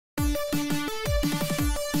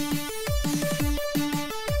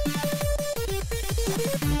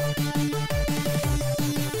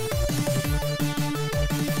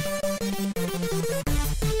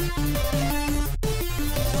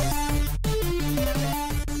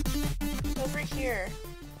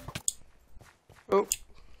Oh,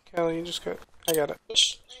 Callie, you just got... I got it.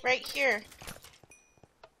 Right here.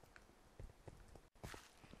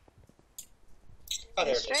 Oh,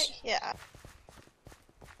 there It's it right is. here.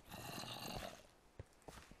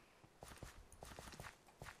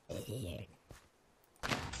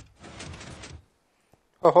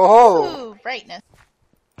 Oh ho ho! Ooh, brightness.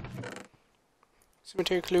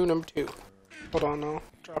 Cemetery clue number 2. Hold on, I'll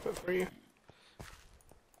drop it for you.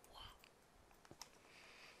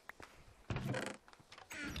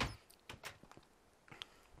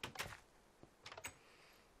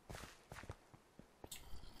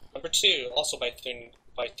 Number 2, also by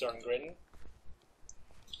Thorngrin.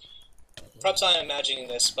 Perhaps I am imagining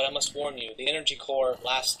this, but I must warn you, the energy core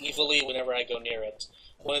laughs evilly whenever I go near it.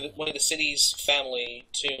 One of the city's family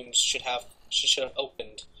tombs should have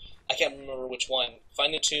opened. I can't remember which one.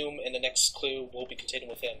 Find the tomb, and the next clue will be contained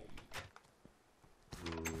within.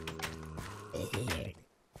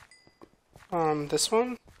 This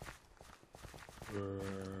one?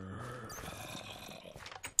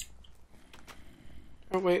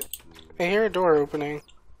 Oh wait, I hear a door opening.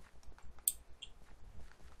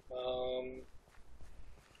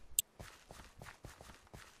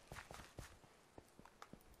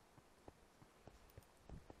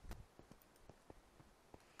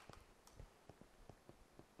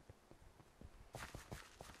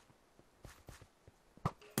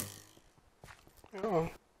 Uh-oh.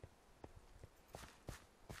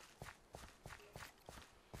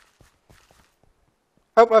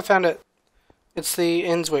 Oh, I found it. It's the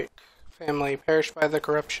Innswick family, perished by the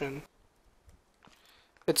corruption.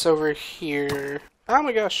 It's over here. Oh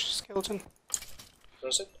my gosh, skeleton. Where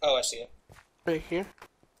is it? Oh, I see it. Right here.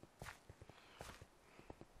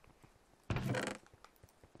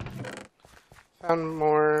 Found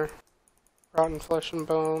more rotten flesh and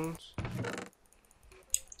bones.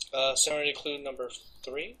 Serenity clue number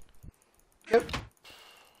 3? Yep.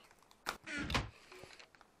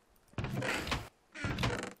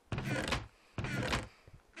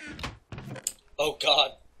 Oh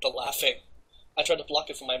god, the laughing. I tried to block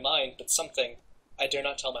it from my mind, but something. I dare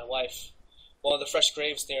not tell my wife. One of the fresh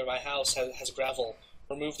graves near my house has gravel.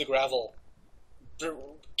 Remove the gravel.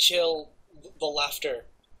 Kill the laughter.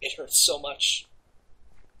 It hurts so much.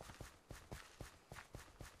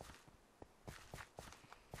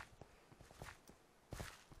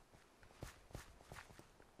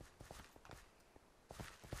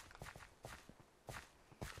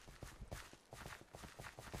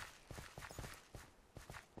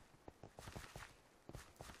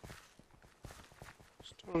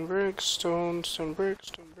 Stone brick, stone, stone brick,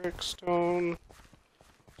 stone brick, stone.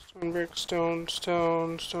 Stone brick, stone,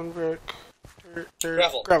 stone, stone brick. Dirt, dirt,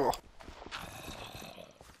 Gravel. Gravel.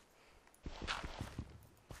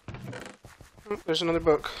 Oh, there's another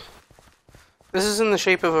book. This is in the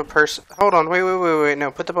shape of a person. Hold on, wait, no,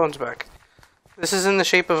 put the bones back. This is in the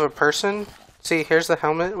shape of a person. See, here's the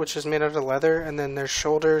helmet, which is made out of leather, and then there's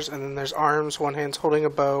shoulders, and then there's arms, one hand's holding a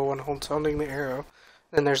bow, one hand's holding the arrow.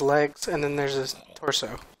 Then there's legs, and then there's his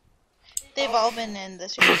torso. They've all been in the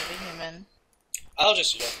shape of a human. I'll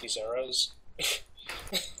just yank these arrows.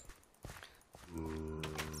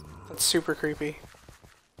 That's super creepy.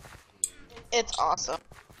 It's awesome.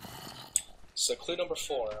 So clue number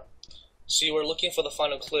 4. So you were looking for the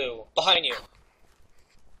final clue. Behind you.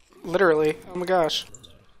 Literally. Oh my gosh.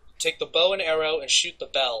 Take the bow and arrow and shoot the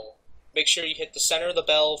bell. Make sure you hit the center of the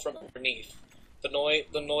bell from underneath. The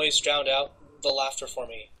noise drowned out the laughter for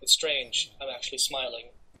me. It's strange. I'm actually smiling.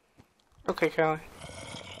 Okay, Callie.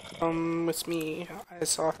 It's me. I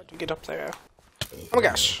saw how to get up there. Oh my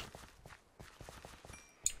gosh.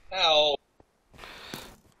 Ow.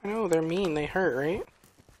 I know, they're mean. They hurt, right?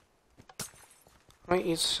 I might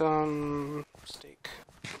eat some steak.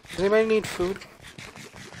 Does anybody need food?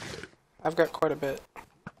 I've got quite a bit.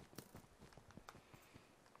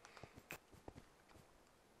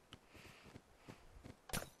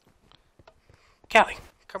 Callie,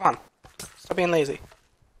 come on. Stop being lazy.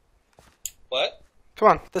 What? Come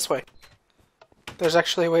on, this way. There's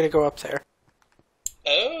actually a way to go up there.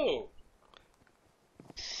 Oh.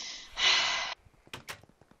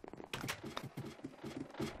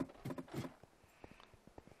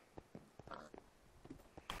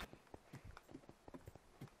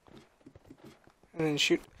 And then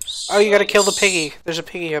shoot. Oh, you gotta kill the piggy. There's a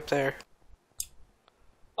piggy up there.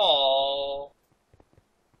 Aww.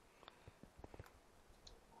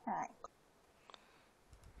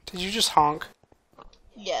 Did you just honk?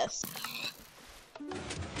 Yes.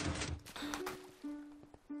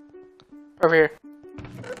 Over here.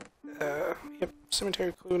 Yep,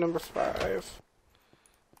 cemetery clue number 5.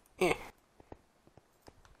 It's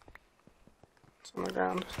on the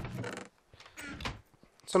ground.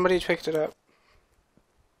 Somebody picked it up.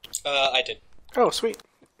 I did. Oh, sweet.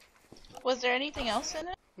 Was there anything else in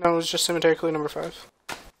it? No, it was just cemetery clue number 5.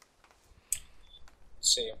 Let's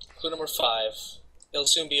see. Clue number 5. It'll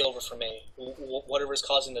soon be over for me. Whatever is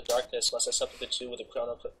causing the darkness must have something to do with the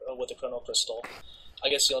chrono crystal. I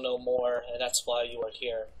guess you'll know more, and that's why you are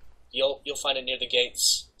here. You'll find it near the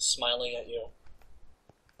gates, smiling at you.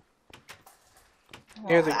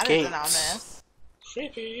 Near the that gates. Isn't ominous.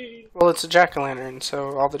 Creepy. Well, it's a jack-o'-lantern,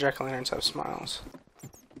 so all the jack-o'-lanterns have smiles.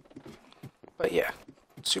 But yeah,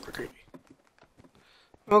 super creepy.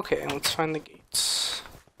 Okay, let's find the gates.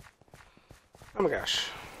 Oh my gosh,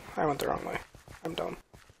 I went the wrong way. I'm dumb.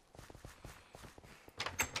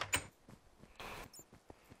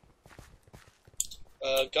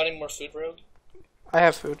 Got any more food, Rogue? I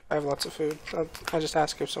have food. I have lots of food. I just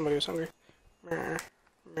asked if somebody was hungry. Meh.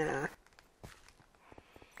 Meh.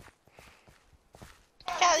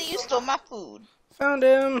 Cali, you stole my food. Found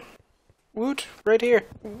him! Woot, right here.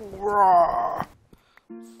 Raw.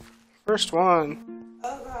 First one.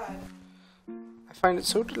 Oh god. I find it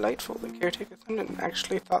so delightful that Caretaker Thundon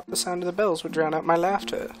actually thought the sound of the bells would drown out my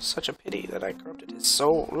laughter. Such a pity that I corrupted his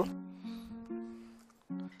soul.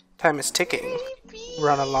 Time is ticking. Creepy.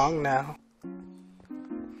 Run along now.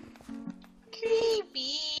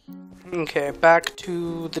 Creepy. Okay, back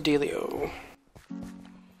to the dealio.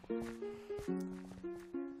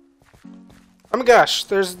 Oh my gosh,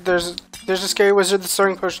 there's a scary wizard that's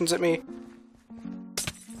throwing potions at me.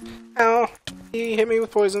 Ow, he hit me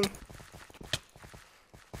with poison.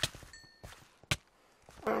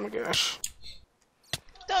 Oh my gosh.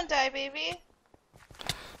 Don't die, baby.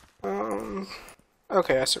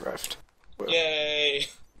 Okay, I survived. Whoa. Yay!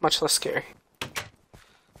 Much less scary.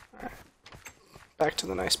 Alright. Back to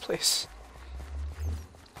the nice place.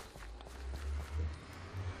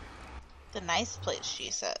 The nice place, she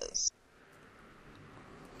says.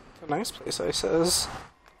 The nice place, I says.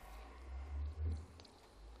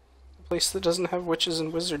 A place that doesn't have witches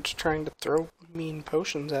and wizards trying to throw mean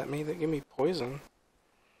potions at me that give me poison.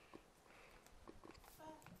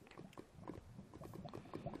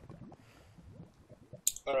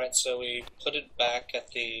 Alright, so we put it back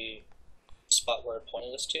at the spot where it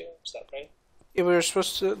pointed us to, is that right? Yeah, we were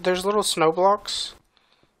supposed to... There's little snow blocks.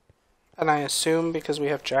 And I assume because we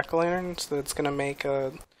have jack-o'-lanterns that it's gonna make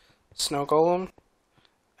a snow golem.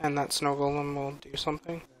 And that snow golem will do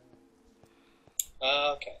something.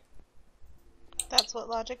 Okay. That's what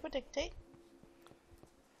logic would dictate.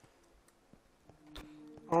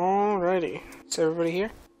 Alrighty. Is everybody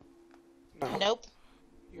here? No. Nope.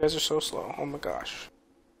 You guys are so slow. Oh my gosh.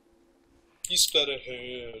 You sped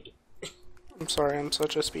ahead. I'm sorry, I'm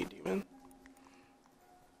such a speed demon.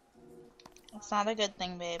 It's not a good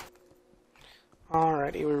thing, babe.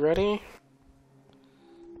 Alrighty, we ready?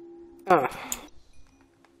 Oh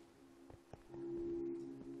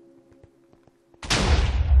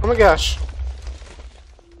my gosh.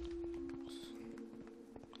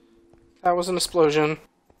 That was an explosion.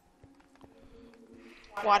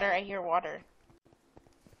 Water, I hear water.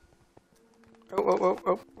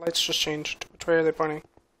 Oh, lights just changed. Which way are they pointing?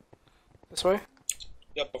 This way?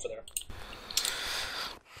 Yep, over there.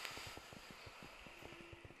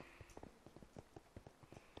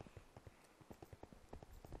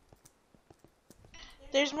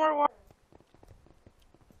 There's more water.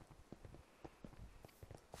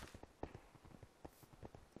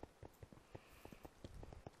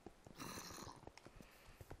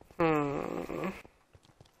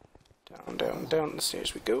 Down the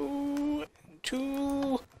stairs we go.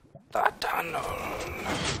 Into the tunnel.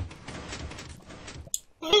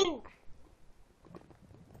 Woo!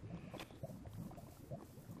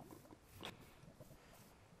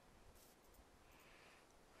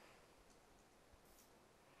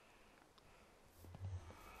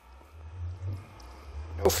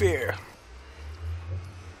 No fear.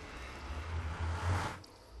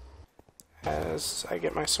 As I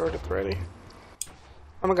get my sword up ready.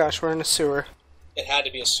 Oh my gosh, we're in a sewer. It had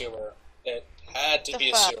to be a sewer. It had to The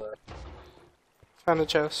be a fuck? sewer. Found a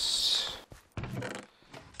chest.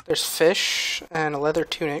 There's fish and a leather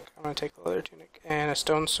tunic. I'm gonna take the leather tunic. And a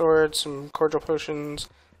stone sword, some cordial potions,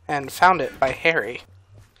 and found it by Harry.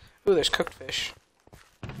 Ooh, there's cooked fish.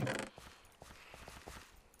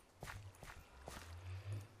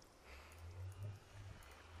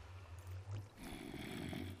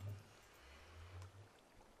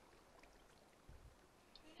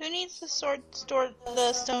 Who needs the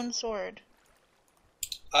stone sword?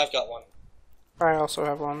 I've got one. I also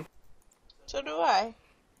have one. So do I.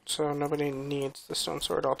 So nobody needs the stone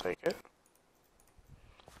sword, I'll take it.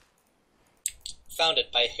 Found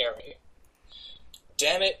it by Harry.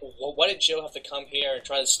 Damn it! Why did Joe have to come here and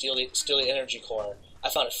try to steal the energy core? I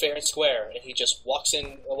found it fair and square, and he just walks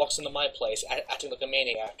into my place, acting like a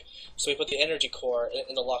maniac. So we put the energy core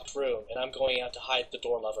in the locked room, and I'm going out to hide the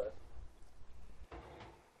door lever.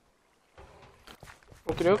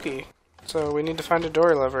 Okie dokie. So we need to find a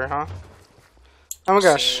door lever, huh? Oh my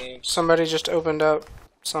gosh! Somebody just opened up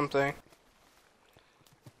something.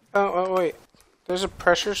 Oh wait. There's a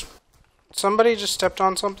pressure. Somebody just stepped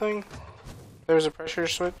on something. There's a pressure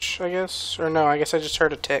switch, I guess. Or no, I guess I just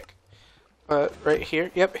heard a tick. But right here.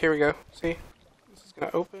 Yep, here we go. See? This is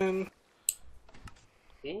gonna open.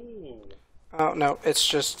 Ooh. Oh, no. It's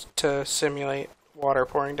just to simulate water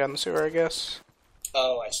pouring down the sewer, I guess.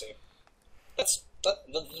 Oh, I see. That's kind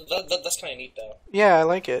of neat, though. Yeah, I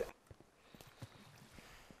like it.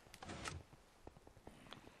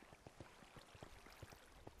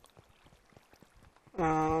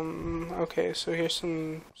 Okay, so here's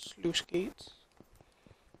some sluice gates.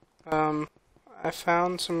 I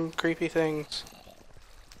found some creepy things.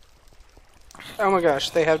 Oh my gosh,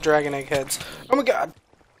 they have dragon egg heads. Oh my god!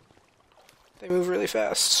 They move really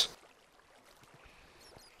fast.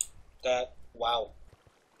 Wow.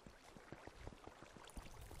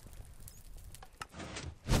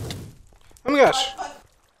 Oh my gosh!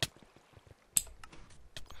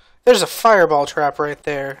 There's a fireball trap right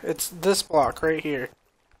there. It's this block right here.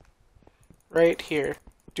 Right here.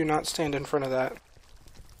 Do not stand in front of that.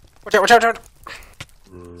 Watch out, watch out, watch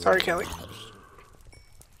out! Sorry, Kelly.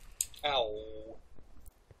 Ow.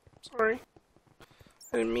 Sorry.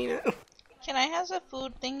 I didn't mean it. Can I have a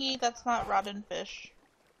food thingy that's not rotten fish?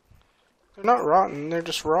 They're not rotten, they're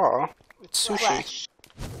just raw. It's sushi. Flesh.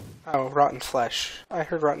 Oh, rotten flesh. I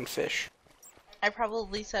heard rotten fish. I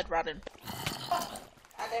probably said rotten fish. God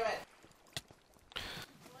damn it.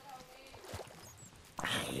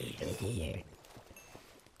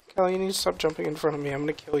 Kelly, you need to stop jumping in front of me. I'm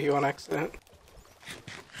gonna kill you on accident.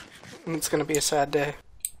 And it's gonna be a sad day.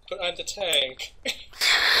 But I'm the tank.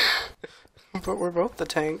 But we're both the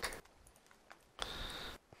tank.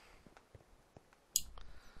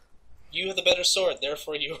 You have the better sword,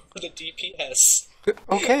 therefore you are the DPS.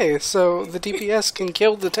 Okay, so the DPS can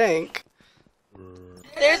kill the tank.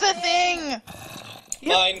 There's a thing!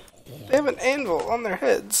 Yep. Mine. They have an anvil on their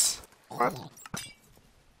heads. What?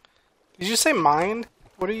 Did you say mine?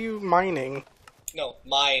 What are you mining? No,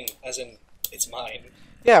 mine, as in, it's mine.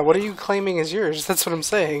 Yeah, what are you claiming as yours? That's what I'm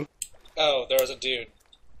saying. Oh, there was a dude.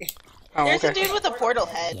 Oh, There's okay. a dude with a portal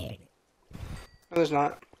head. No, there's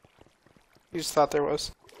not. You just thought there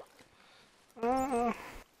was. I'm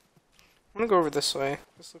gonna go over this way.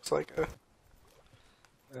 This looks like a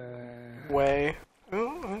way.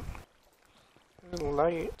 Oh, there's a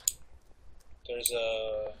light. There's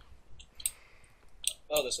a...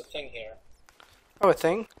 Oh, there's a thing here. Oh, a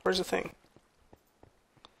thing? Where's the thing?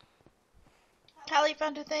 Callie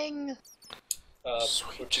found a thing!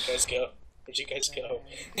 Where'd you guys go? Where'd you guys go?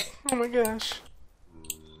 Oh my gosh.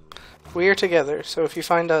 We are together, so if you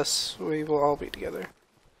find us, we will all be together.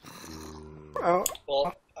 Oh.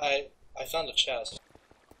 Well, I found a chest.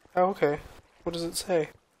 Oh, okay. What does it say?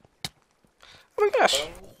 Oh my gosh.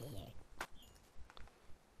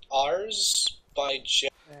 Ours by Joe.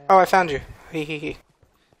 Oh, I found you. Hee hee hee.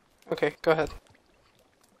 Okay, go ahead.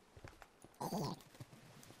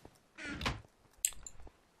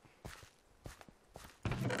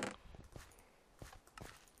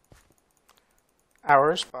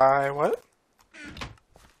 Hours by what?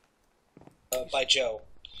 By Joe.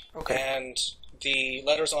 Okay. And the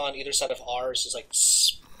letters on either side of ours is like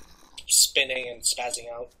spinning and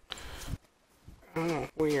spazzing out. Oh,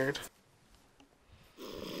 weird.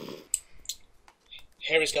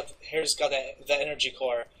 Harry's got that energy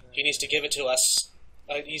core. He needs to give it to us.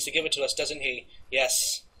 He needs to give it to us, doesn't he?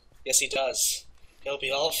 Yes. Yes, he does. He'll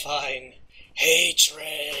be all fine.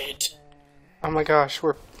 Hatred. Oh my gosh,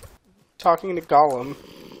 we're talking to Gollum.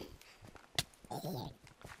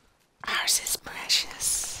 Ours is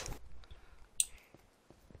precious.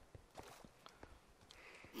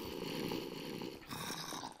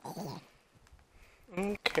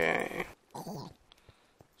 Okay.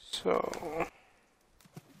 So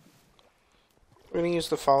we're gonna use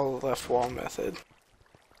the follow the left wall method.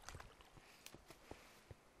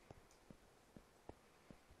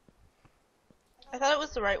 I thought it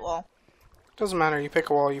was the right wall. Doesn't matter, you pick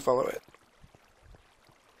a wall, you follow it.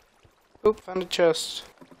 Oop, found a chest.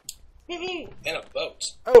 And a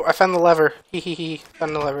boat. Oh, I found the lever. Hee hee hee,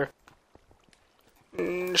 found the lever.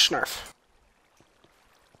 Schnarf.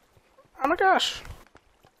 Oh my gosh.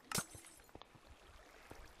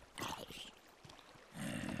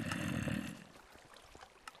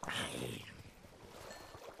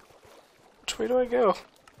 Which Where do I go?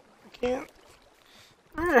 I can't.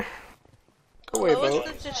 Go away, What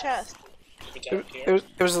boat. was the chest?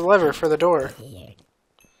 It was the lever for the door.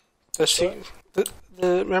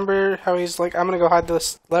 Remember how he's like, I'm gonna go hide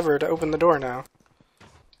this lever to open the door now.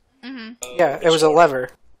 Yeah, it was a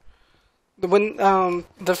lever. When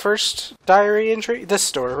the first diary entry, this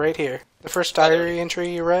store right here, the first diary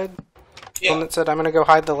entry you read, the one that said I'm gonna go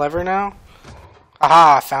hide the lever now.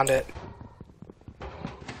 Aha, I found it.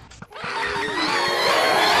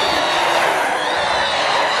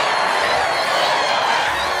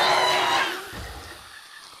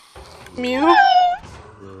 Mew.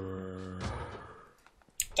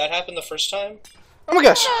 That happened the first time? Oh my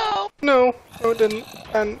gosh! No, it didn't.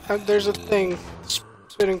 And there's a thing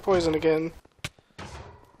spitting poison again.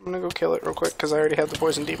 I'm gonna go kill it real quick because I already had the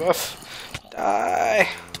poison debuff. Die!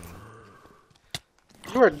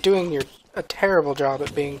 You are doing a terrible job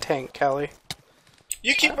at being tank, Cali.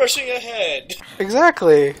 You keep rushing ahead!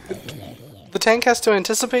 Exactly! The tank has to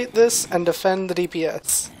anticipate this and defend the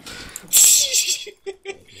DPS.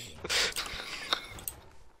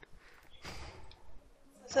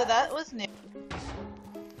 So that was new.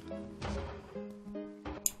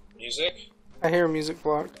 Music? I hear a music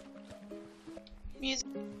block. Music.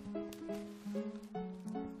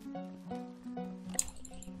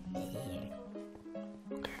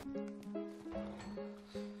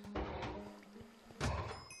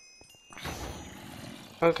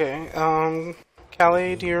 Okay,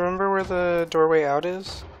 Cali, do you remember where the doorway out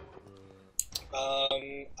is?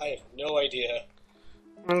 I have no idea.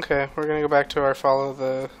 Okay, we're gonna go back to our follow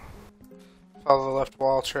the left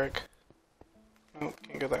wall trick. Nope,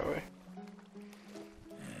 can't go that way.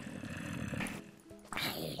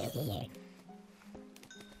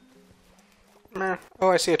 Meh. Oh,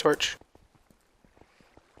 I see a torch.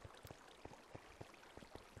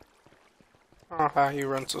 Aha, you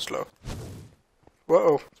run so slow.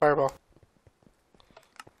 Whoa, fireball.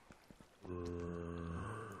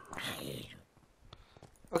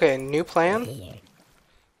 Okay, new plan.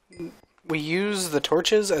 We use the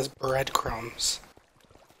torches as breadcrumbs.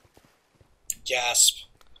 Gasp.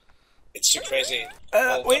 It's too crazy.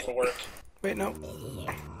 Wait. For work. Wait, no.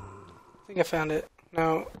 I think I found it.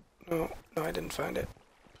 No, I didn't find it.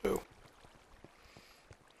 Ooh.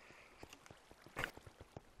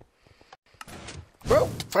 Whoa,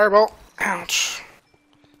 fireball. Ouch.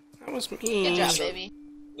 That was mean. Good job, baby.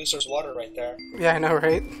 At least there's water right there. Yeah, I know,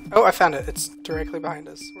 right? Oh, I found it. It's directly behind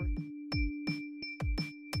us.